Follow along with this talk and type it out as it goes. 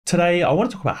Today, I want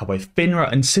to talk about how both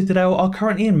FINRA and Citadel are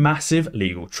currently in massive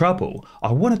legal trouble.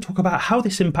 I want to talk about how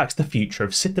this impacts the future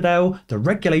of Citadel, the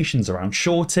regulations around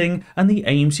shorting, and the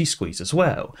AMC squeeze as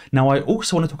well. Now, I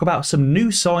also want to talk about some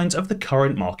new signs of the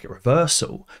current market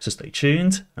reversal. So stay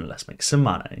tuned and let's make some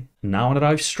money. Now I'm going to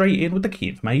dive straight in with the key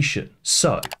information.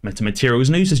 So,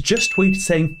 Metamaterials News has just tweeted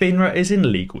saying FINRA is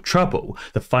in legal trouble.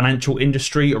 The financial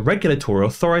industry regulatory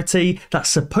authority that's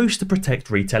supposed to protect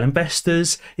retail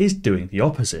investors is doing the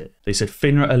opposite. They said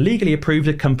FINRA illegally approved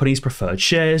a company's preferred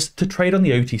shares to trade on the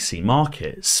OTC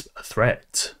markets, a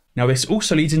threat. Now this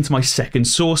also leads into my second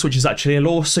source, which is actually a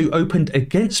lawsuit opened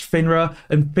against FINRA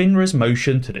and FINRA's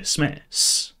motion to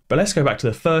dismiss. But let's go back to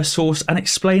the first source and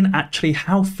explain actually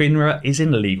how FINRA is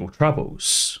in legal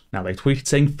troubles. Now they tweeted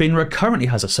saying FINRA currently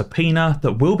has a subpoena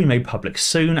that will be made public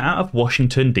soon out of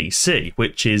Washington DC,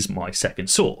 which is my second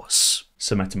source.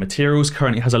 So Metamaterials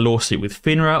currently has a lawsuit with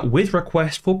FINRA with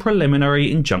request for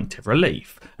preliminary injunctive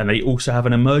relief, and they also have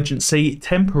an emergency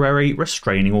temporary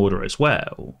restraining order as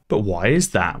well. But why is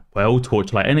that? Well,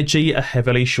 Torchlight Energy, a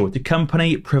heavily shorted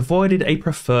company, provided a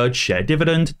preferred share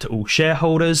dividend to all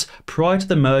shareholders prior to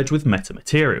the merge with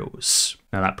Metamaterials.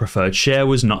 Now that preferred share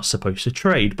was not supposed to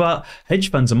trade, but hedge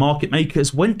funds and market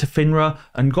makers went to FINRA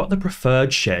and got the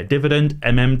preferred share dividend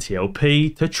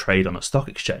MMTLP to trade on a stock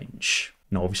exchange.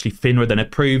 Now obviously FINRA then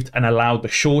approved and allowed the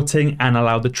shorting and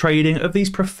allowed the trading of these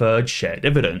preferred share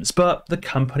dividends, but the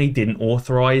company didn't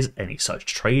authorise any such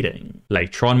trading.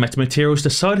 Later on, Metamaterials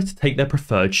decided to take their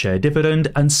preferred share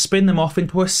dividend and spin them off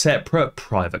into a separate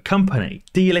private company,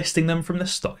 delisting them from the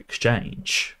stock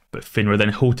exchange. But FINRA then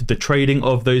halted the trading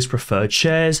of those preferred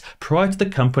shares prior to the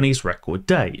company's record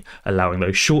date, allowing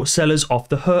those short sellers off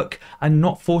the hook and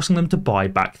not forcing them to buy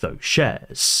back those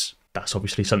shares. That's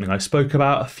obviously something I spoke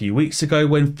about a few weeks ago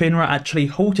when FINRA actually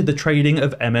halted the trading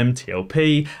of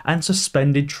MMTLP and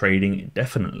suspended trading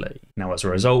indefinitely. Now as a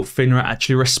result, FINRA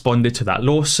actually responded to that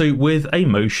lawsuit with a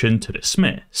motion to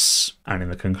dismiss. And in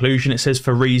the conclusion it says,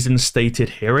 for reasons stated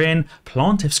herein,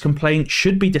 plaintiff's complaint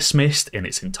should be dismissed in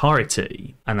its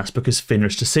entirety. And that's because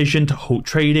FINRA's decision to halt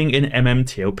trading in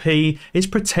MMTLP is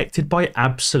protected by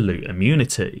absolute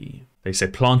immunity. They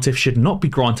said plaintiff should not be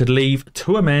granted leave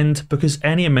to amend because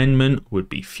any amendment would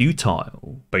be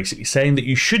futile. Basically saying that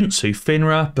you shouldn't sue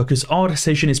FINRA because our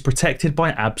decision is protected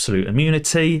by absolute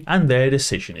immunity and their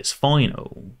decision is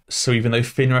final. So even though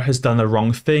FINRA has done the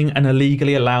wrong thing and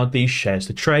illegally allowed these shares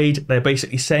to trade, they're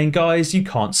basically saying, guys, you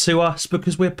can't sue us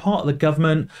because we're part of the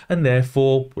government and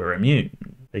therefore we're immune.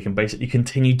 They can basically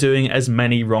continue doing as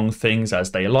many wrong things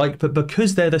as they like, but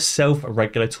because they're the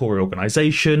self-regulatory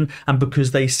organisation and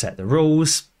because they set the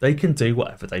rules, they can do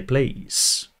whatever they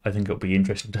please. I think it'll be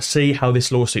interesting to see how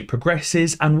this lawsuit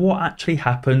progresses and what actually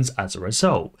happens as a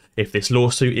result, if this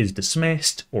lawsuit is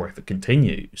dismissed or if it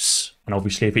continues. And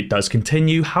obviously if it does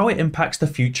continue, how it impacts the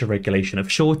future regulation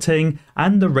of shorting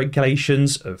and the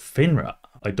regulations of FINRA.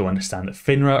 I do understand that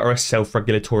FINRA are a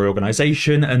self-regulatory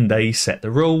organisation and they set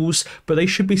the rules, but they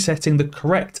should be setting the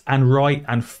correct and right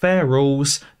and fair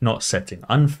rules, not setting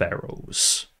unfair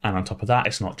rules. And on top of that,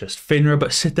 it's not just FINRA,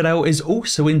 but Citadel is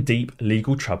also in deep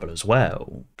legal trouble as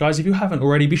well. Guys, if you haven't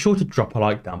already, be sure to drop a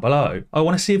like down below. I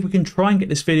want to see if we can try and get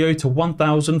this video to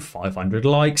 1,500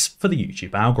 likes for the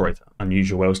YouTube algorithm.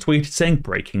 Unusual Wells tweeted saying,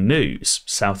 breaking news,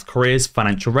 South Korea's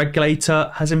financial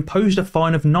regulator has imposed a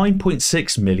fine of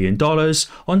 $9.6 million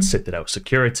on Citadel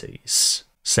securities,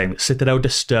 saying that Citadel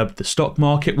disturbed the stock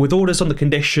market with orders on the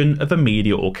condition of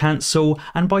immediate or cancel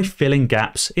and by filling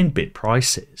gaps in bid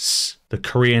prices. The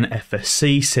Korean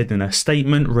FSC said in a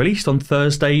statement released on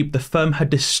Thursday the firm had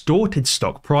distorted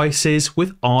stock prices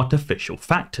with artificial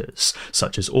factors,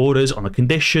 such as orders on the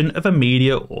condition of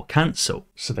immediate or cancel.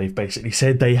 So they've basically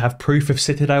said they have proof of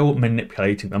Citadel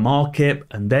manipulating the market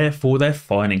and therefore they're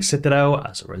fining Citadel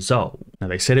as a result. Now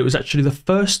they said it was actually the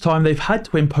first time they've had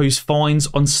to impose fines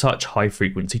on such high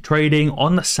frequency trading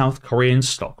on the South Korean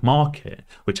stock market,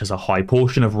 which has a high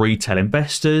portion of retail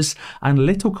investors and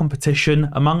little competition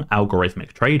among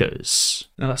algorithmic traders.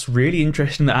 Now that's really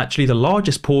interesting that actually the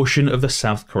largest portion of the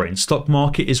South Korean stock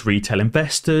market is retail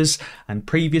investors, and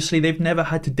previously they've never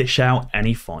had to dish out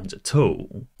any fines at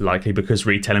all. Likely because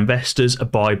retail investors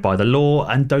abide by the law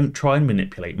and don't try and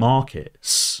manipulate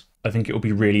markets. I think it will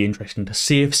be really interesting to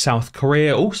see if South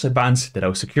Korea also bans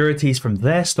Citadel securities from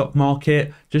their stock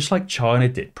market, just like China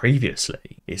did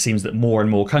previously. It seems that more and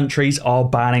more countries are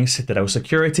banning Citadel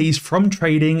securities from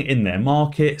trading in their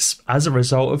markets as a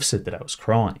result of Citadel's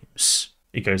crimes.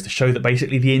 It goes to show that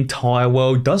basically the entire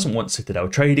world doesn't want Citadel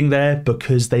trading there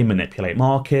because they manipulate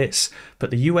markets,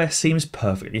 but the US seems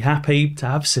perfectly happy to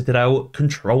have Citadel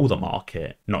control the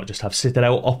market. Not just have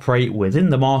Citadel operate within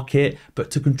the market, but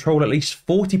to control at least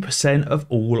 40% of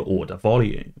all order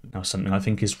volume. Now, something I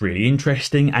think is really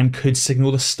interesting and could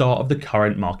signal the start of the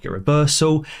current market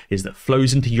reversal is that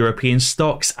flows into European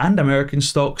stocks and American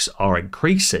stocks are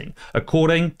increasing,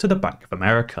 according to the Bank of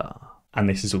America. And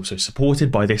this is also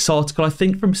supported by this article, I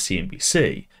think, from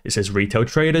CNBC. It says retail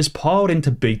traders piled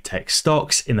into big tech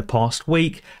stocks in the past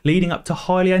week, leading up to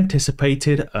highly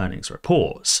anticipated earnings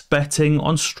reports, betting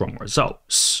on strong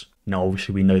results. Now,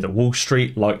 obviously, we know that Wall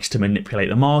Street likes to manipulate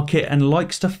the market and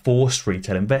likes to force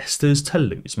retail investors to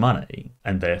lose money.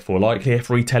 And therefore, likely if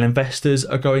retail investors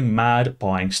are going mad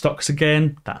buying stocks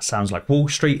again, that sounds like Wall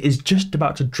Street is just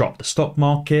about to drop the stock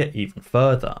market even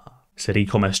further. Said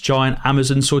e-commerce giant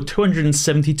Amazon saw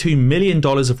 $272 million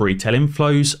of retail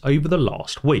inflows over the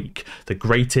last week, the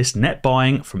greatest net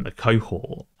buying from the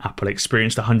cohort. Apple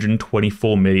experienced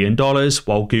 $124 million,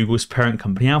 while Google's parent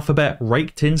company Alphabet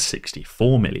raked in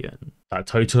 $64 million. That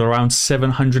totaled around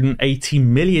 $780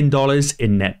 million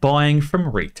in net buying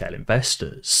from retail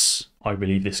investors. I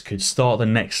believe this could start the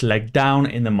next leg down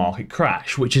in the market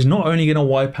crash, which is not only going to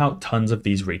wipe out tons of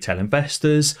these retail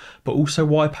investors, but also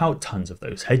wipe out tons of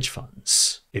those hedge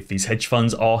funds. If these hedge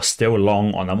funds are still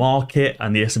long on the market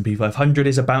and the S&P 500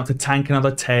 is about to tank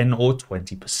another 10 or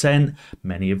 20%,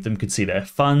 many of them could see their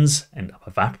funds end up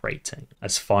evaporating.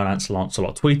 As Finance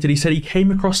Lancelot tweeted, he said he came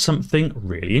across something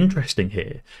really interesting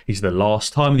here. He said the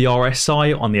last time the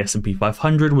RSI on the S&P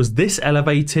 500 was this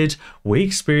elevated, we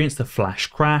experienced a flash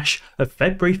crash of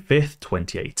February 5th,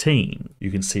 2018.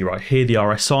 You can see right here the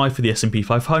RSI for the S&P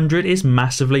 500 is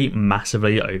massively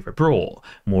overbought.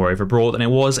 More overbought than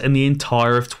it was in the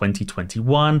entire of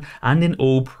 2021 and in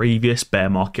all previous bear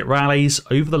market rallies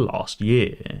over the last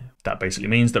year. That basically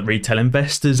means that retail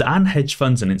investors and hedge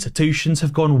funds and institutions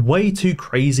have gone way too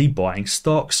crazy buying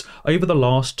stocks over the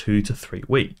last 2 to 3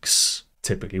 weeks.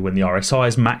 Typically when the RSI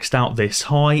is maxed out this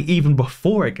high, even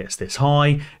before it gets this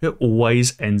high, it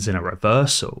always ends in a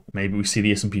reversal. Maybe we see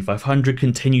the S&P 500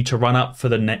 continue to run up for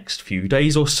the next few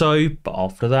days or so, but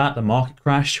after that the market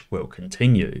crash will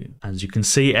continue. As you can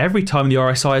see, every time the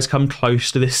RSI has come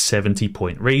close to this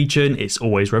 70-point region, it's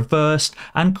always reversed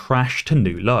and crashed to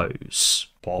new lows.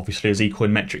 But obviously, as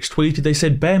Ecoinmetrics tweeted, they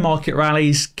said bear market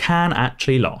rallies can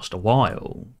actually last a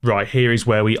while. Right here is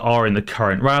where we are in the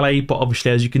current rally, but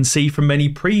obviously as you can see from many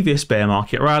previous bear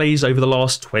market rallies over the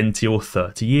last 20 or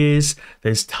 30 years,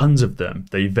 there's tons of them.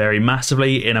 They vary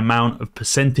massively in amount of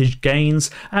percentage gains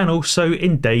and also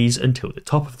in days until the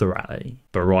top of the rally.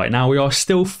 But right now we are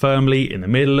still firmly in the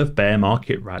middle of bear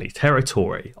market rally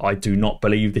territory. I do not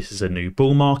believe this is a new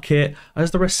bull market, as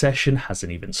the recession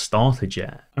hasn't even started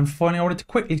yet. And finally, I wanted to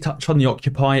quickly touch on the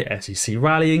Occupy SEC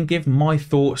rally and give my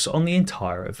thoughts on the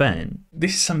entire event.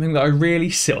 This is something that I really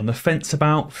sit on the fence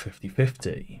about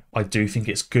 50-50. I do think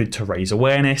it's good to raise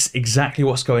awareness exactly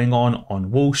what's going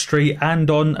on Wall Street and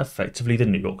on effectively the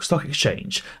New York Stock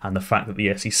Exchange, and the fact that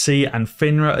the SEC and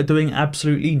FINRA are doing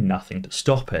absolutely nothing to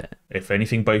stop it. If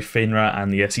anything, both FINRA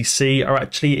and the SEC are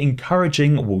actually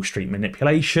encouraging Wall Street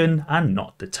manipulation and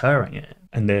not deterring it.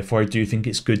 And therefore I do think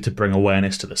it's good to bring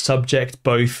awareness to the subject,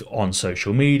 both on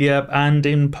social media and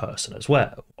in person as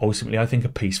well. Ultimately, I think a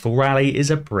peaceful rally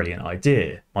is a brilliant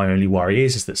idea. My only worry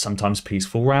is that sometimes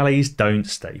peaceful rallies don't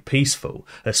stay peaceful,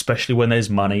 especially when there's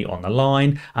money on the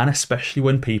line and especially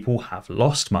when people have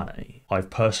lost money. I've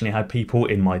personally had people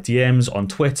in my DMs on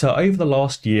Twitter over the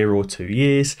last year or 2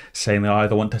 years saying they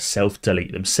either want to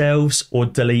self-delete themselves or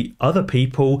delete other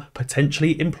people,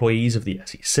 potentially employees of the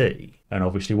SEC. And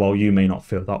obviously, while you may not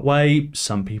feel that way,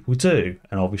 some people do.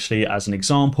 And obviously, as an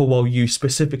example, while you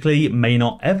specifically may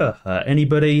not ever hurt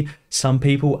anybody, some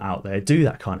people out there do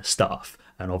that kind of stuff.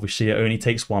 And obviously, it only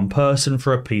takes one person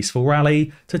for a peaceful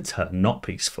rally to turn not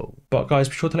peaceful. But guys,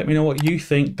 be sure to let me know what you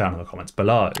think down in the comments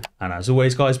below. And as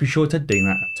always, guys, be sure to ding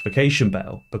that notification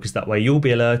bell, because that way you'll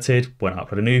be alerted when I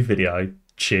upload a new video.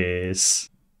 Cheers.